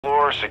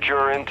Explore,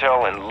 secure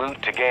intel, and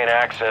loot to gain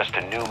access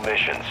to new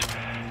missions.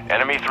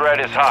 Enemy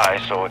threat is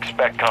high, so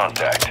expect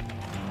contact.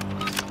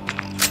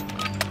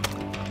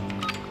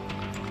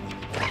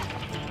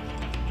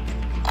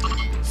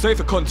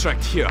 Save a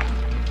contract here.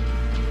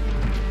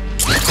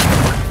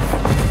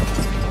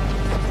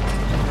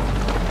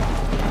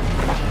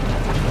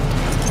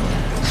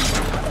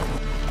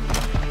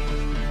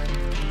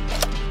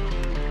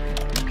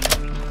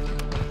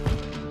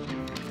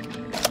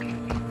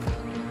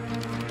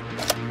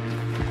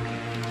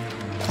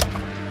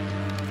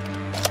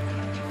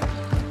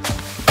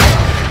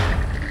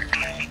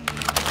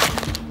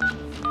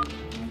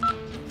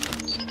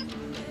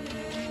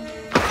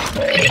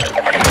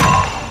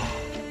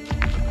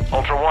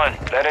 Ultra One,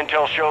 that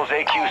intel shows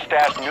AQ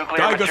stashed nuclear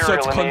Geiger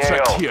material set in the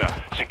contract AO. here.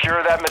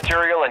 Secure that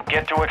material and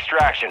get to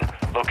extraction.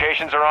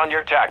 Locations are on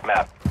your TAC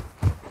map.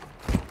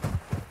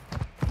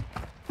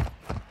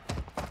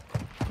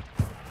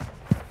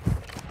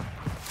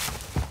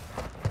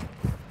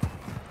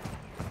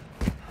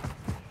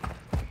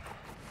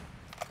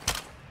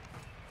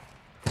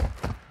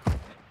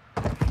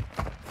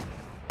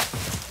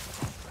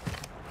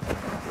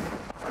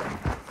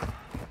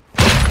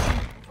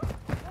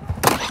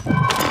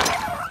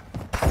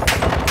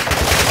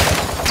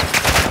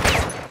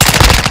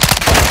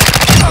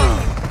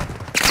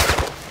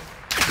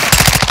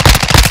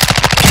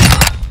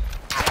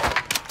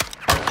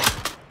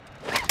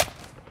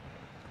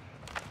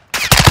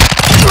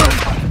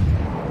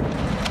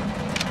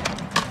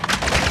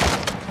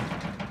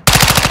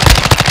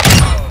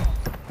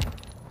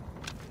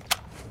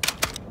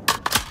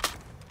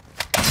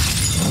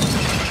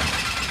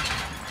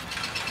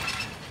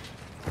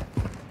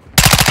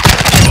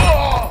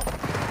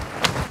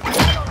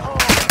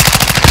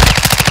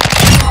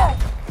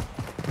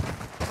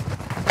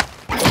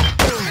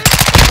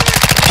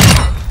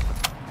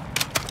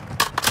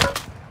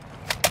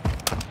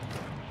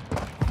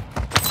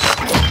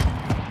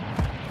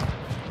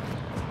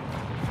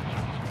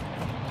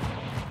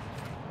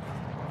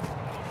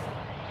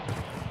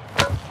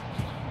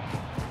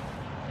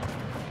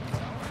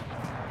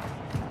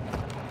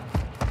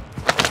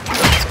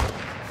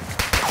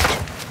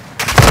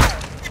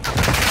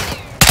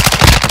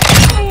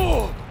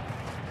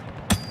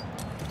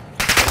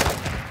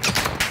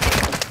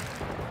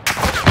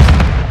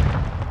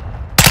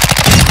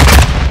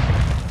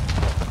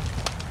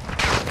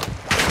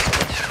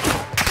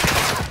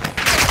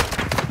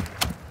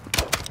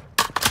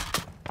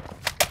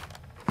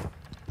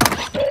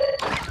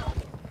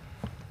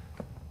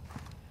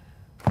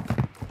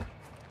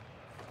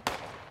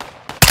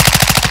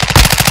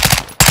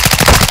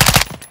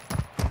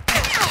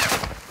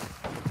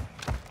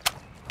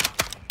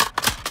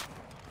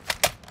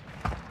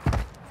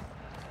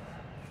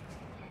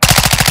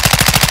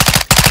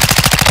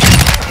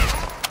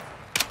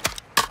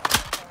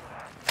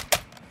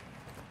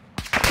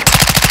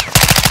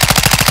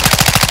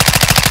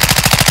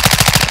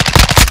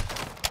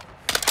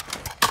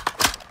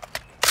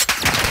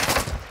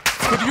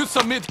 Could use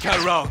some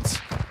mid-cal rounds.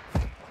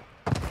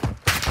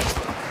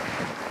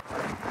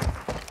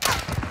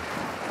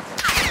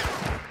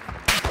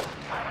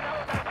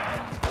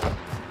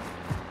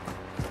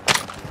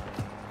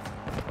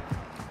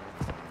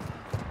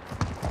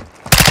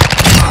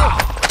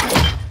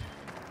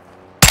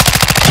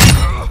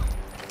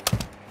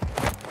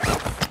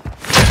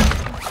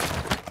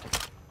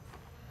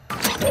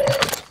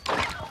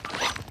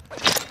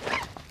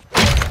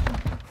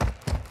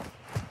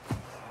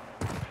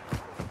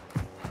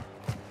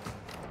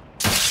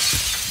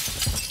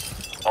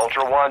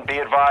 Ultra One, be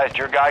advised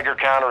your Geiger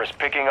counter is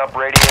picking up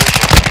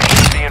radiation. You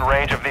should be in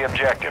range of the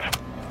objective.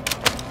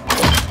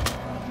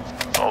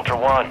 Ultra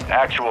One,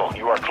 actual,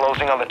 you are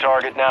closing on the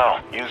target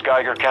now. Use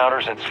Geiger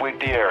counters and sweep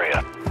the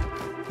area.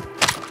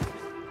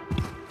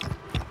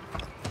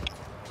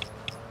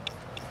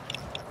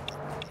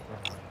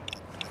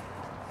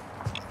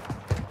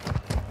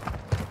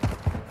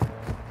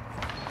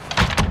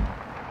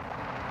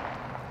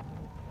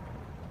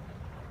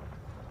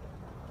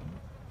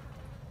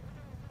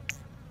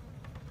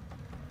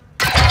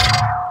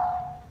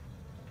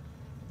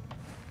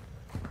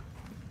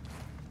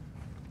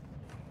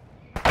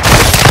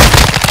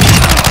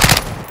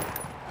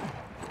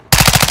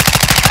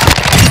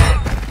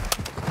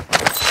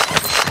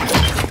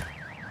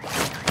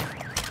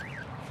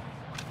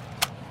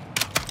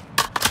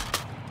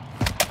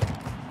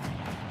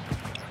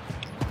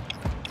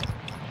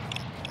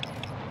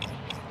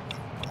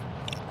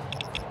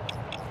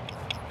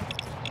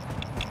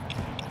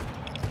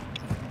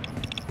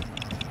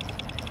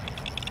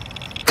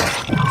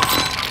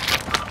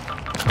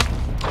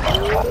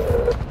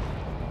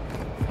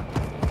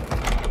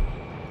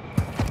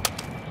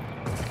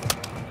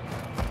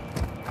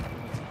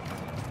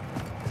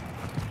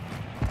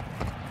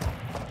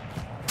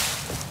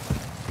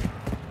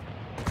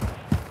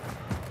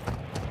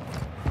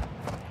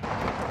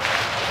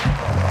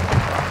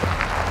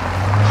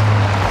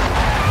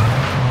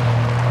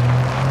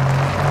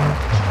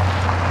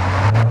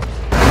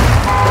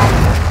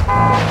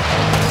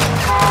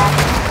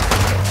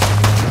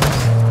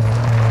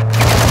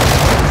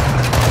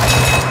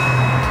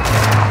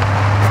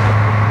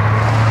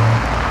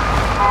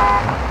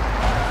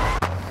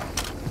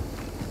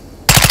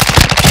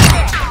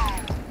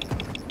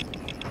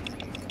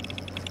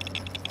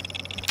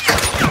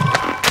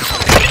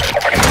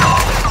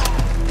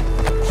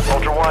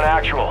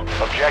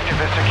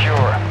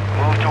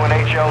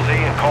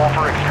 Call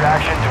for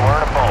extraction to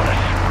earn a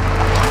bonus.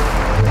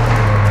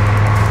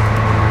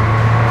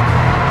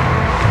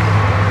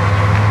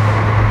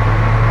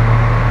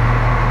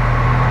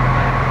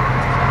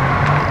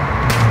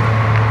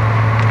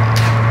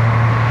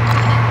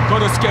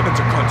 Got a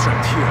scavenger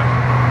contract here.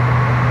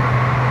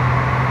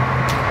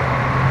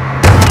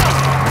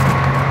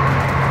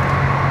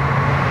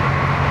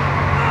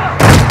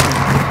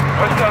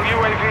 Hostile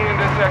UAV in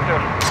this sector.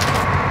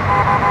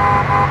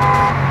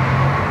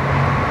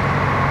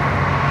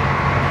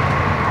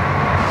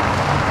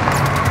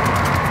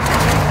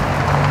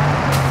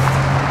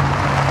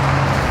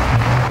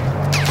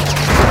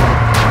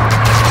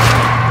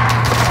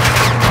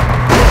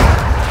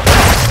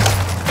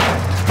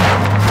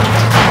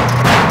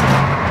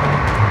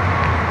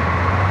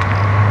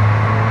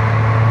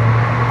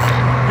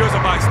 Here's a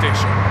buy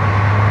station.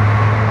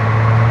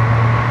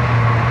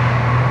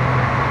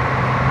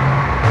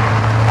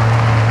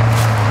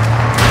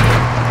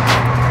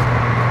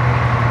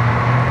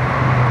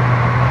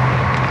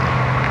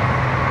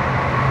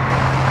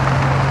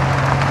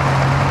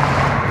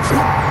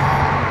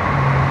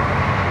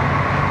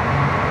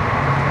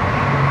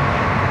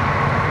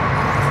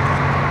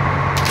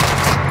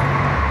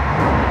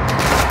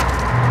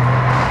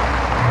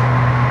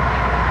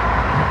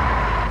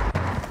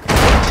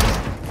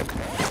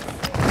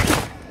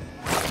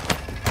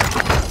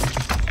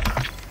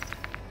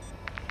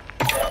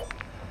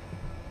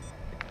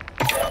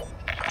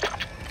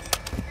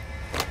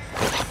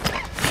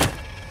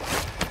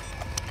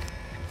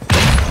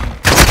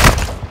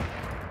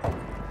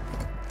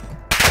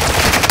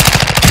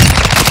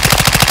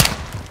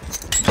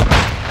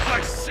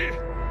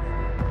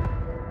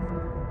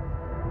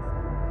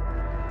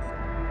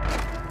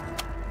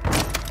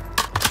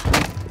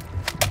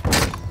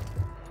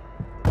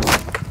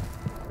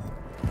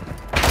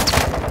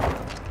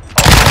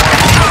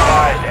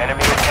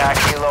 Enemy attack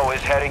helo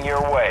is heading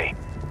your way.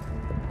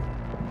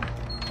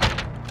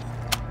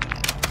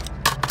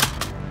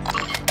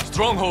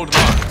 Stronghold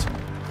marked.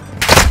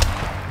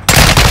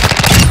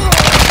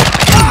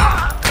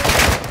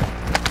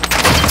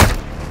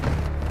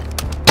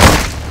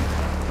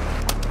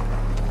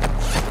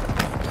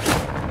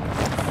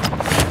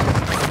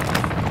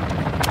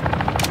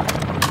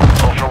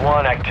 Ultra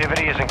One,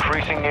 activity is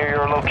increasing near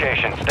your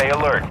location. Stay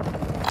alert.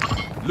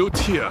 Loot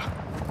here.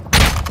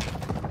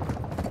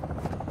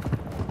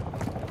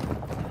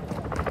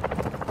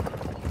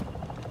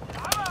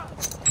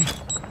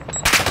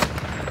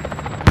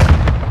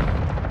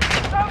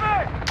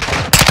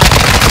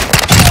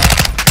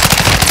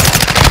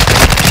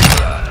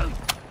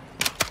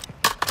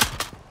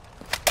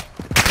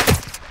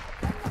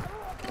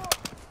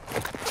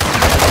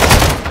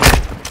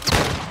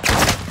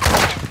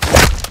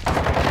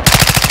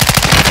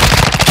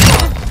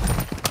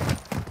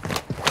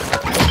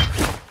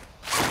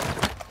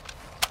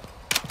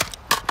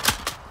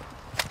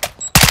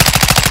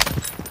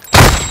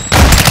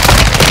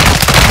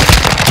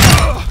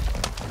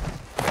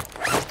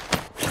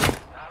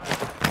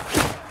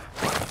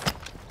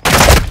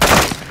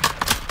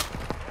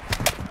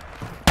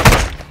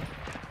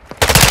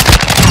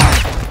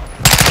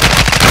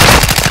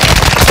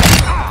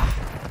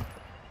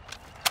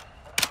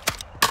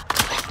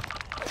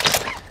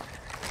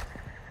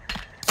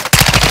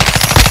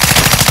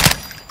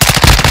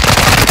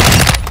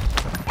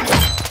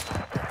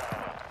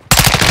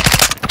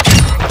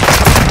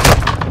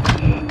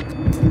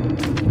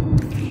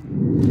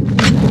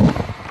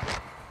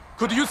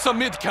 Could use some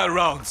mid-cal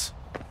rounds.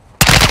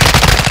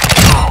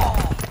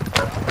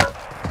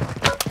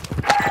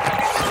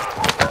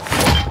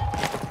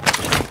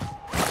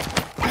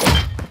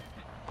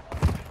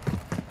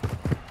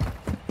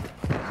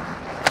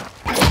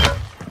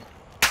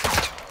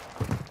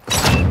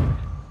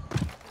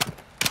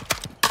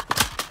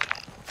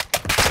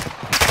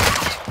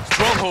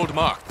 Stronghold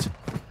marked.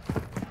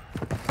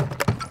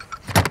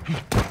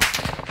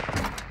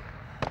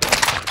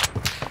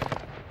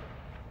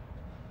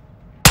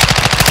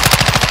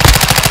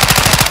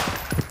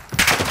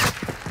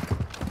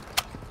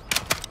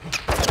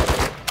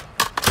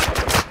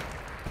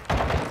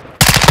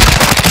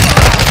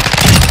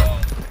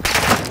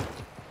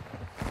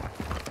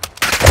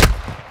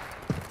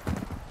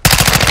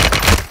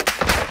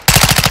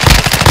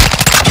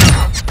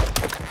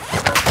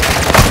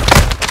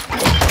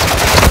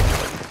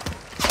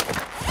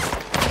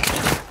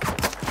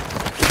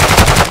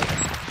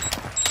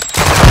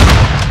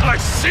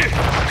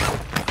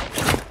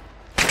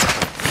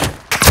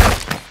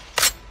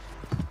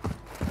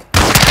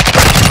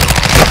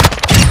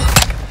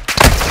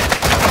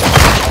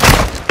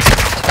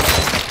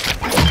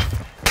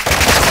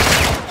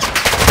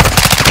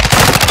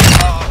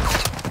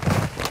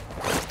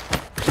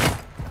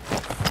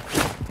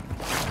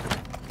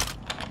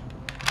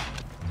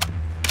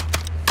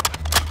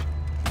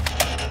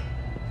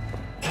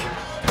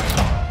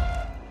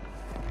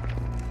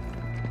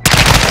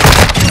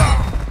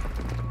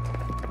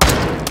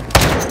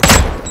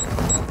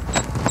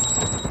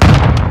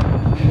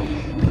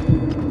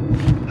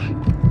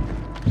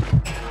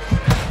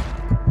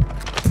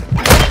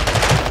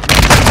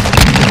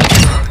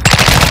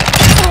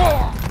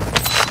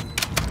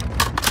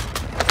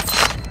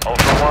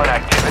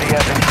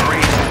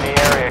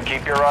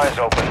 Keep your eyes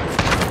open.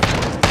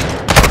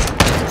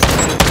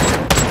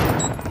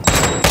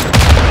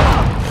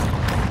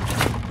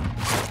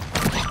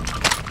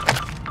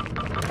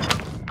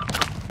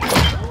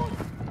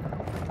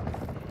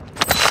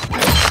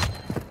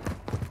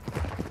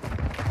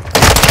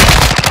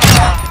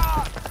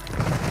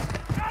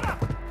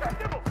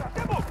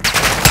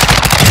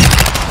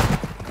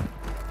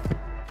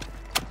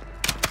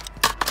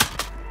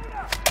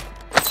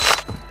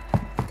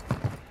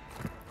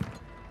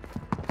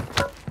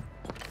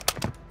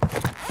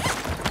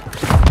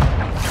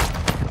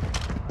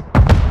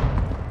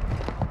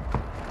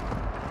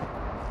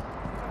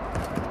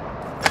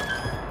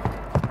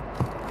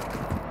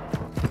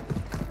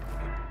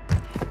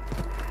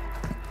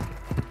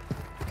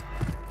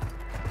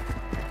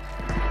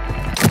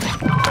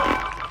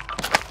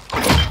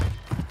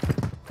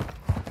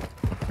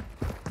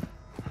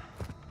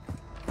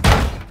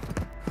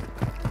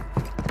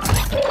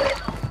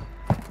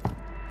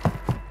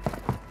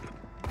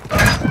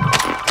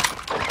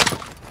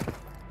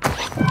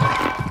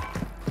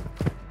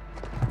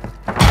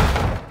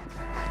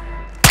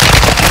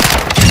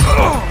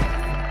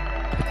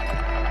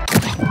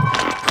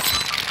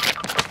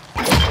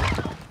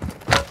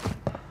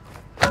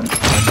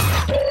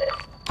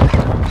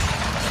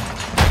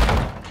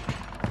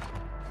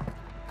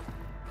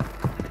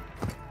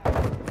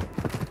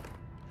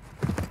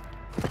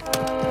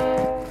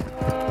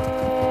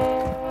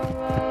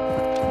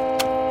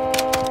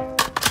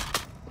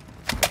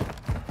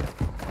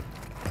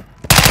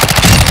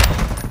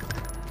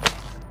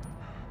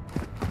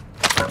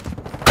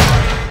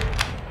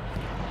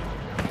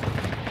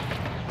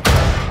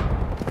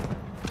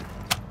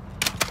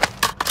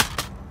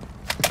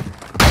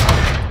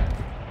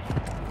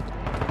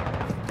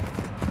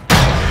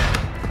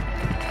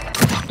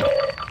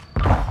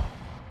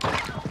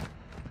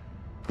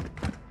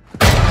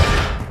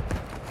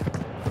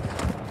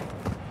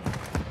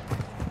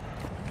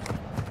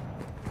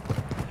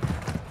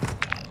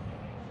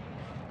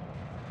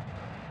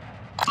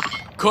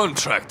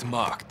 Contract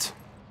marked.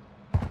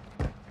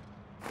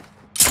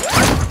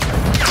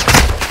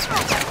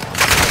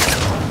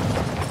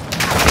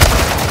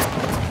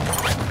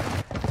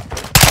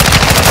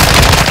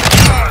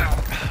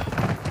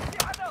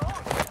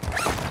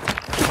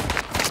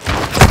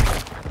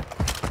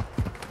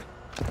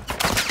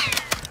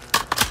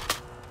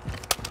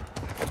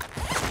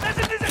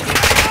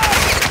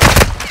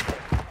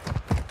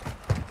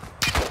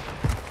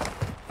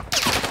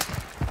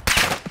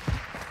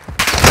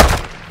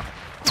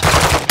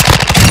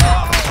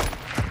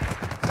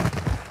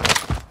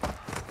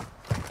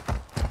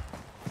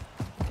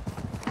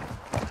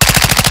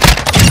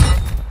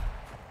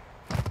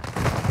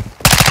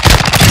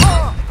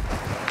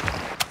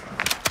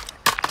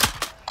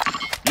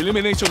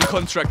 Elimination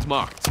contract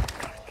marked.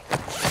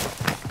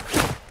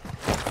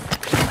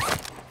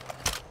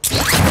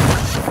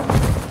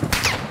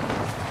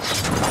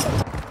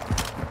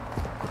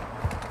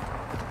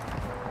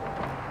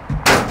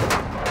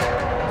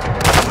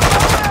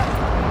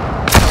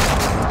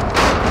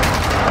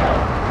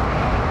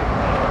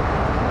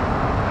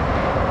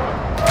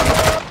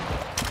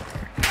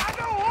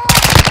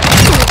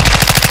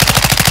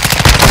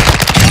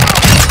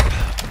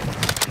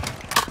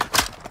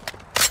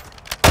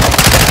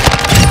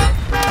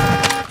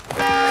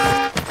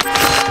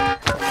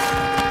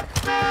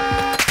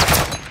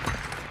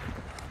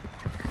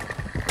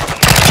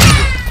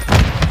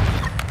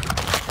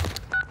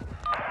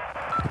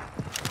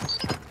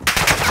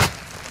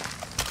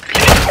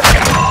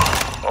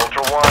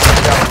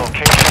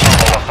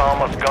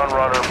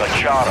 Gunrunner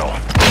Machado.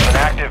 With an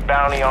active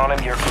bounty on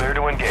him, you're clear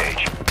to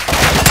engage.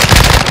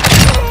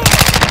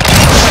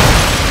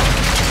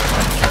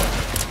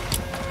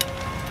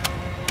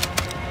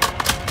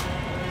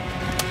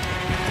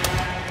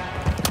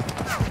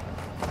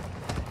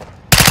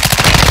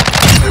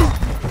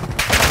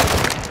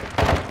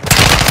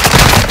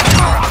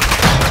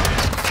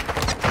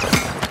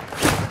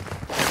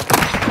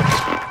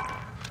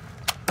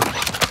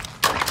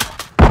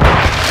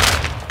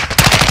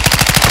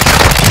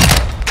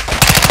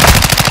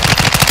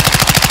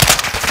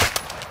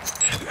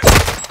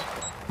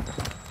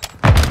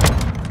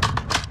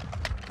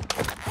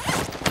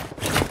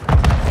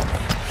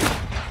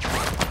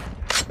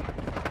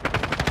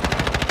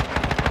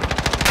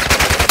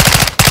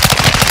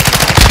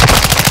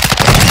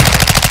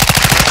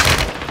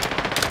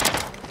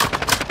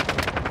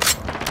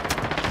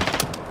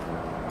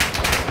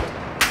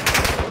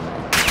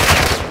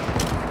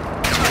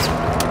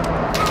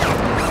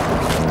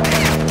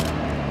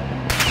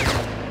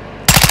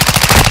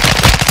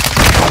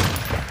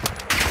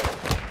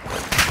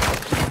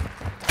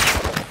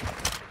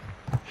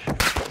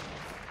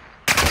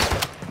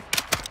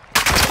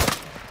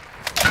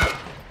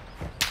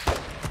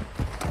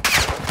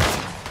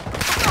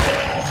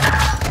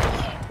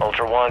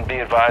 Ultra One, be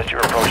advised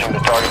you're approaching the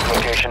target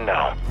location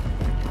now.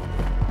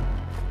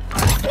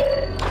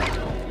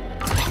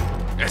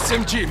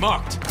 SMG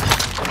marked.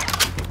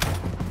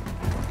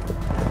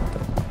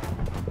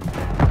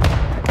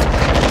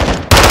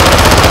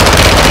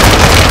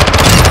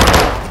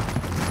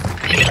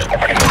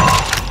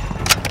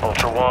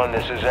 1,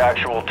 this is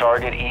actual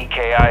target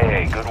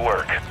EKIA. Good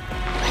work.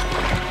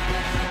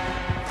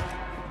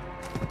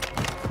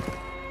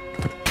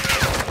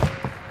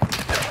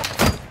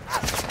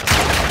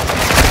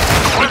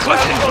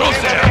 Requesting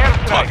close air.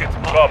 Target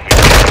marked. Copy.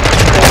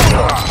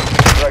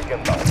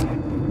 Recognize.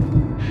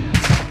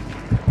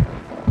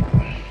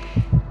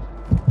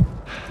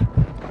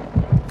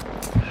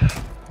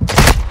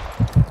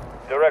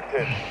 Direct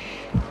hit.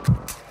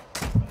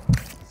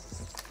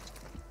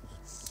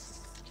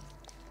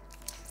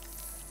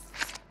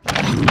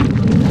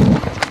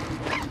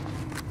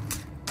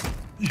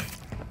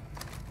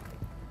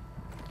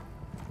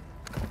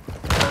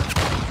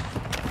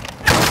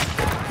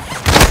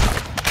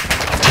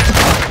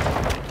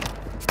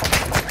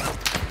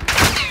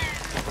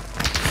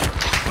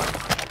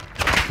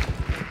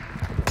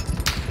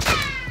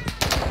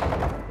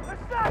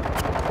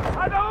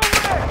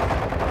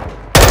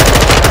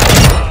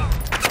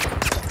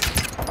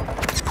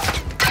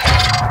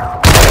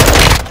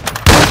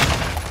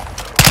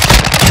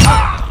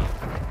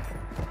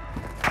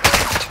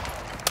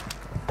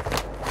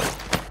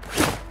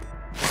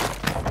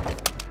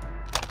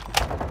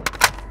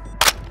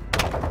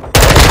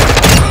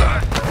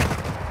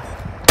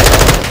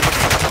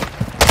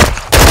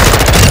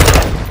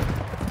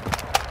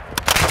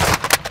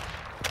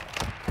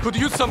 Could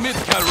use some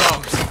mid-cal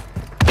rounds.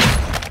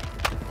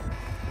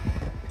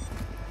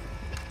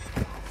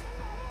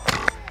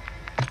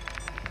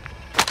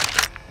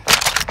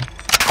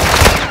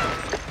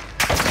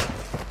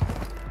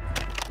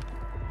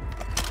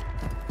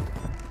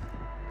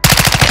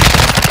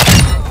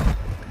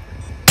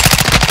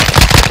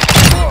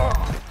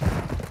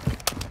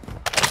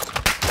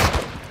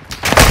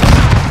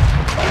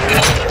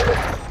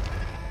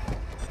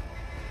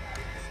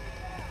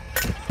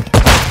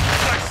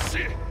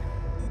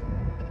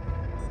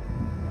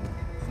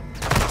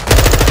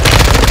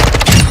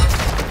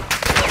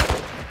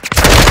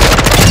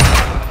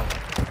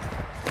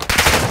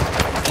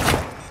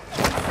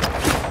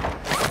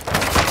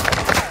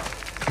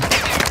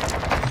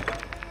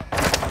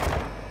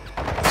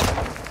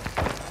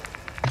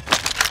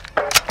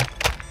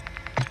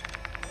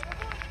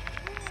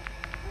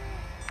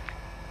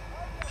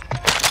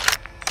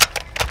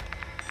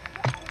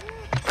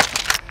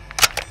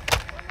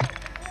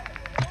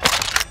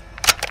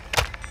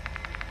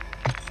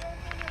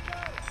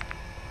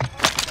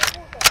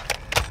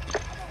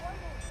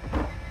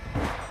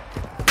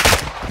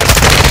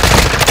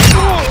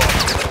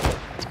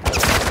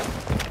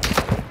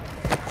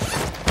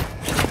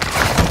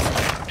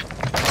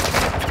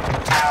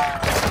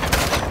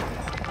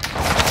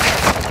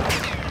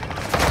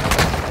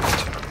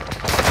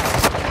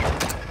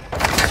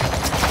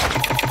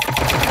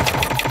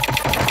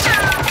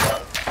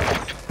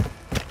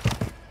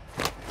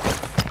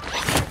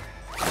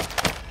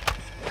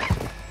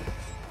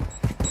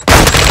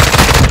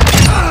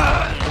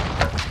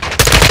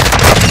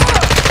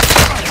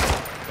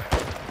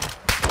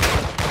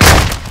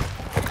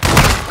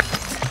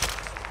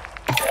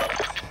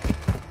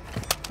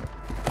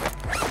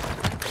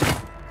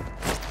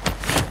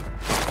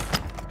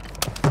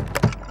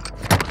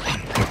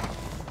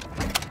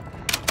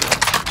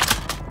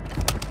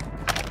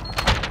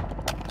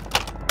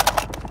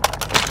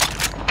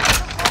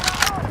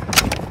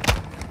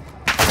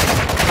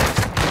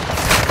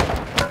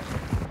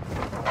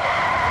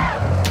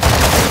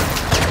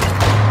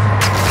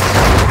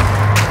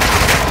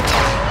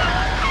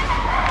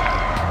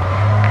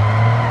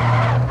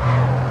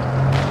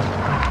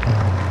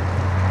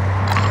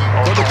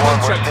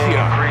 We're seeing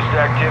increased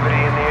activity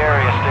in the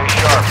area. Stay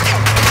sharp.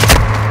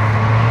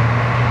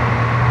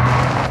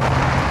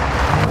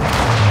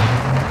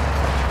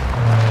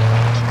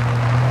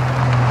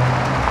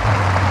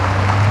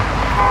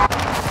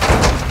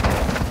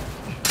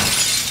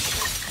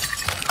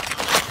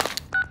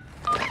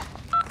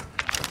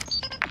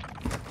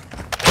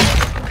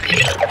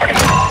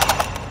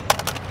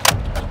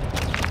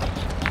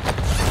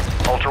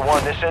 Ultra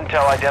One, this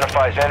intel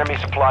identifies enemy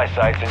supply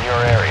sites in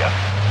your area.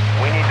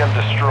 We need them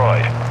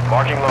destroyed.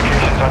 Marking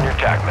locations on your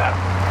TAC map.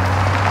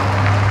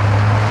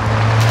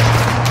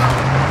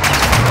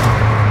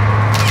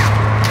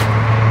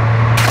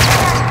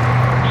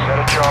 Set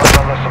a charge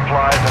on the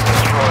supplies and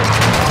destroy them.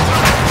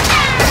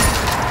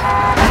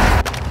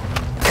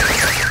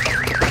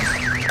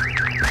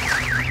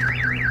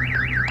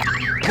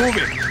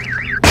 Moving.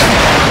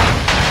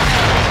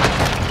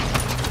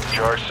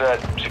 Charge set.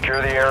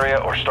 Secure the area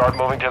or start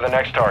moving to the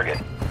next target.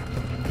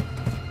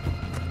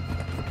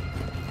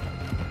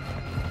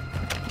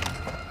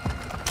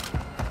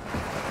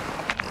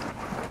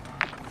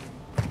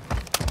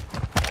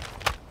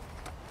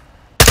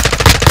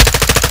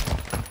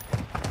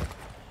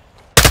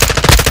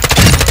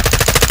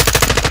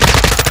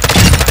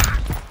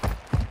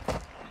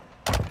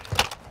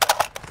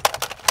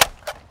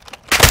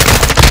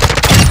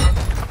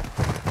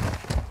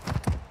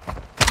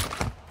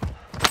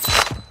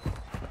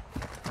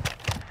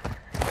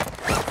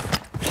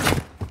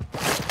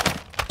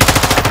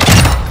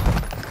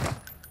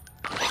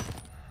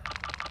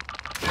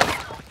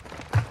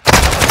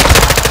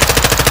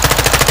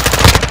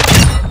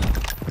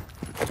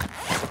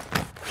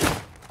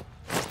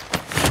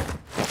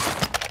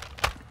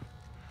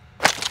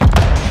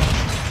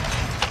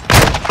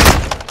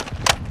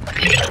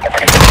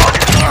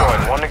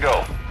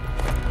 go.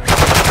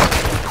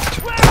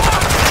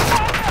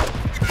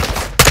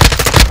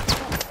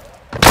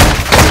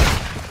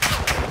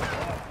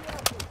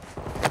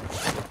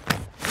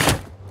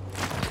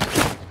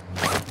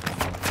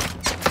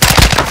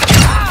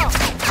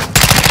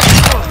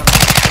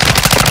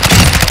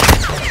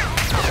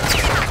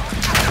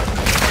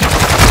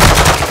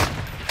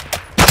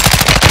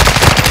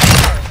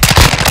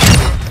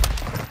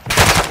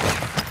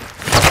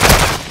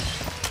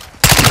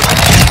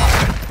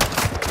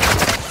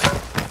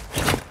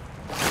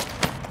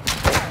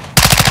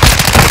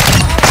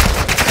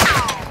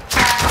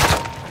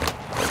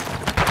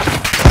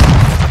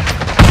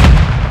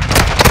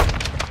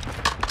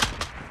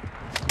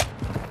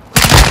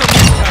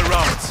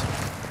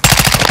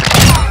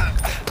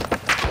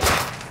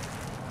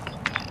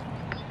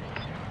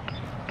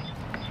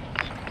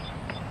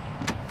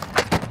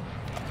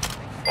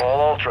 All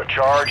Ultra,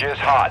 charge is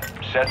hot.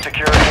 Set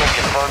security and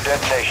confirm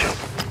detonation.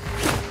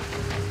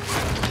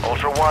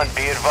 Ultra One,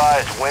 be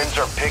advised, winds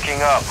are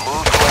picking up.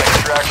 Move to an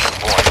extraction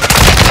point.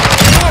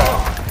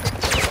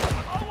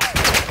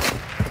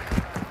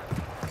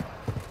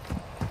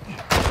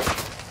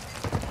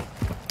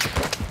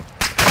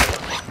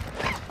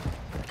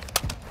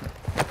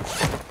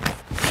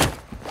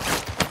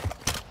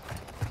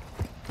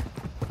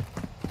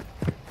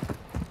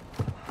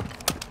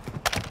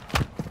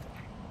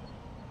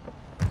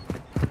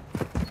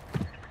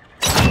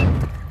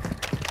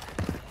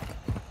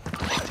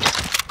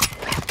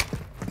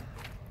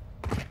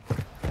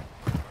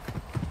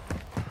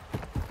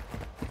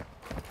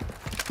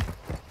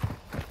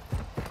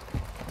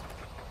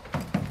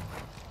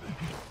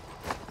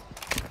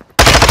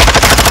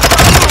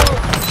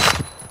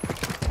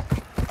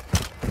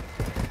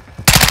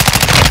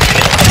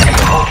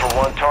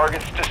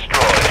 Targets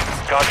destroyed.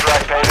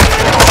 Contract payment.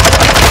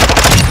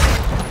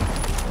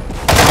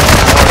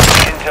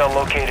 Intel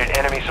located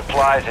enemy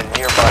supplies in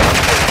nearby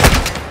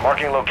cities.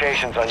 Marking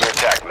locations on your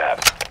attack map.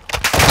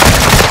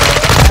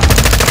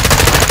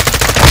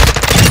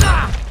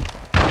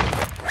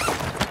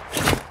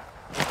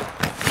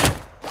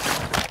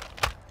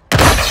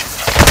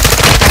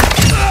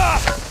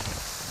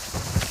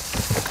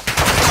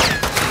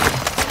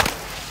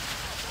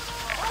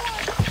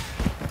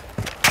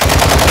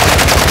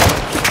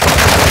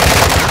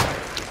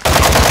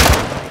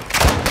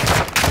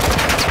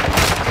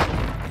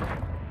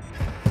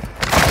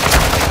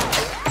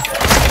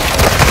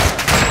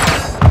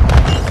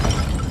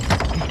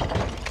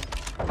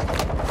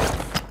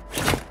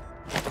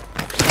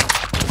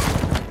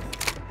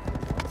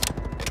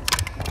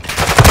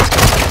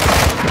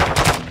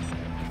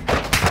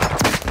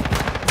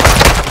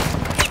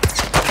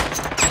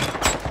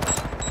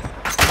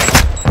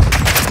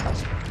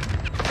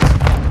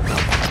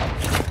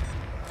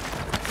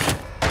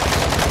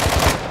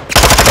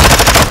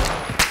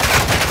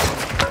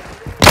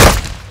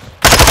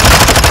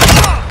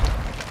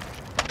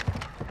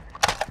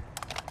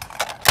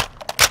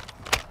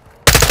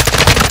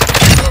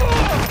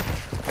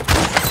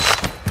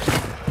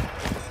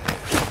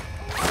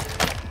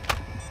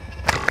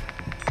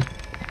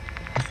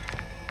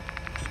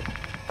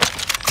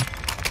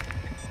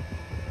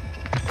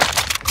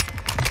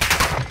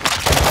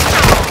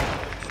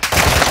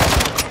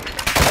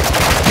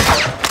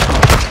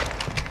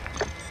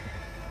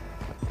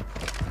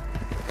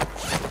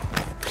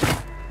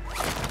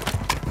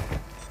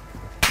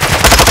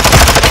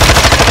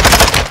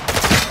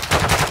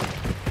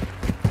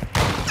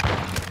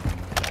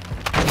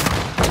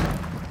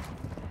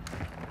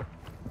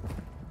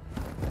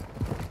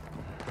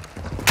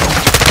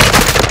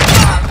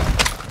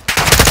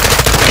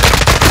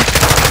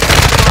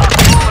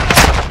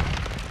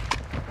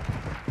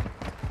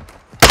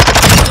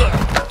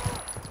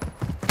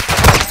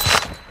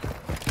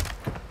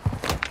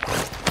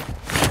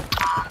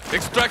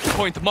 Extract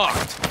point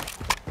marked.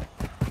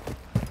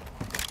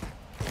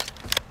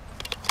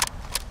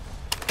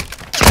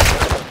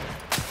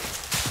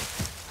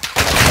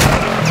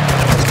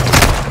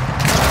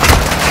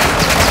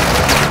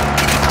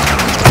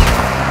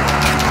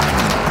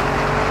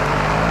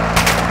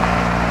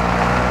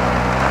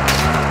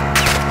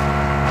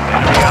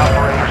 Enemy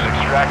operators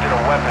extracted a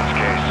weapons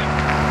case.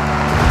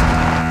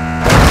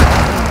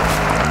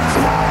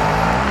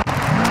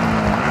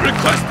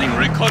 Requesting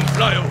recon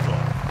flyover.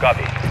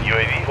 Copy.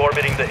 UAV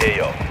orbiting the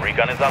AO.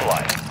 Recon is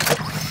online.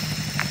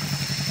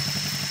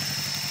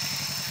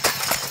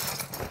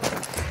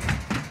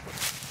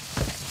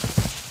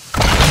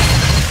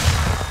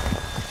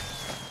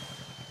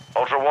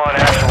 Ultra One,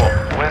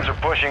 actual. Winds are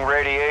pushing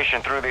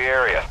radiation through the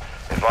area.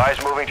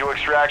 Advise moving to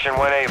extraction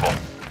when able.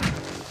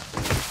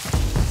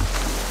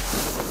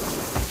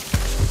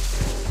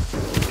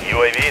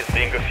 UAV is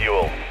being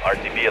fuel.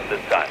 RTB at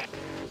this time.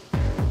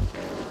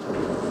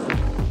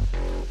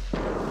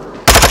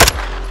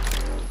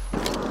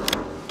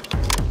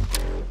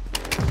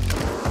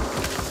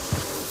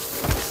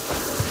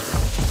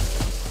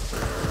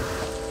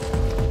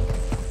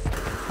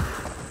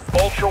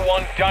 Ultra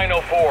One,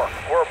 Dino 4.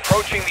 We're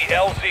approaching the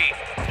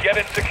LZ. Get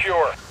it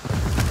secure.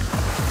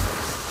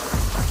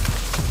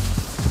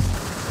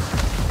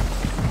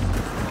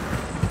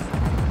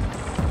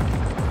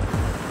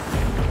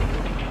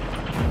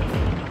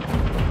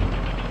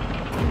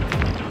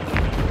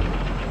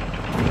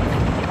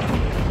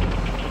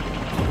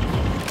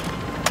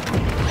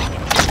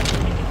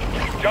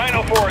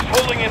 Dino 4 is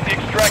holding in the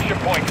extraction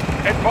point.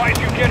 Advise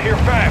you get here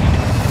fast.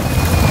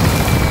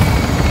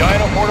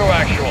 Dino 4 to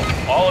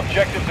actual. All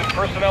objectives and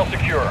personnel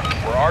secure.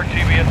 We're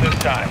RTV at this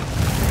time.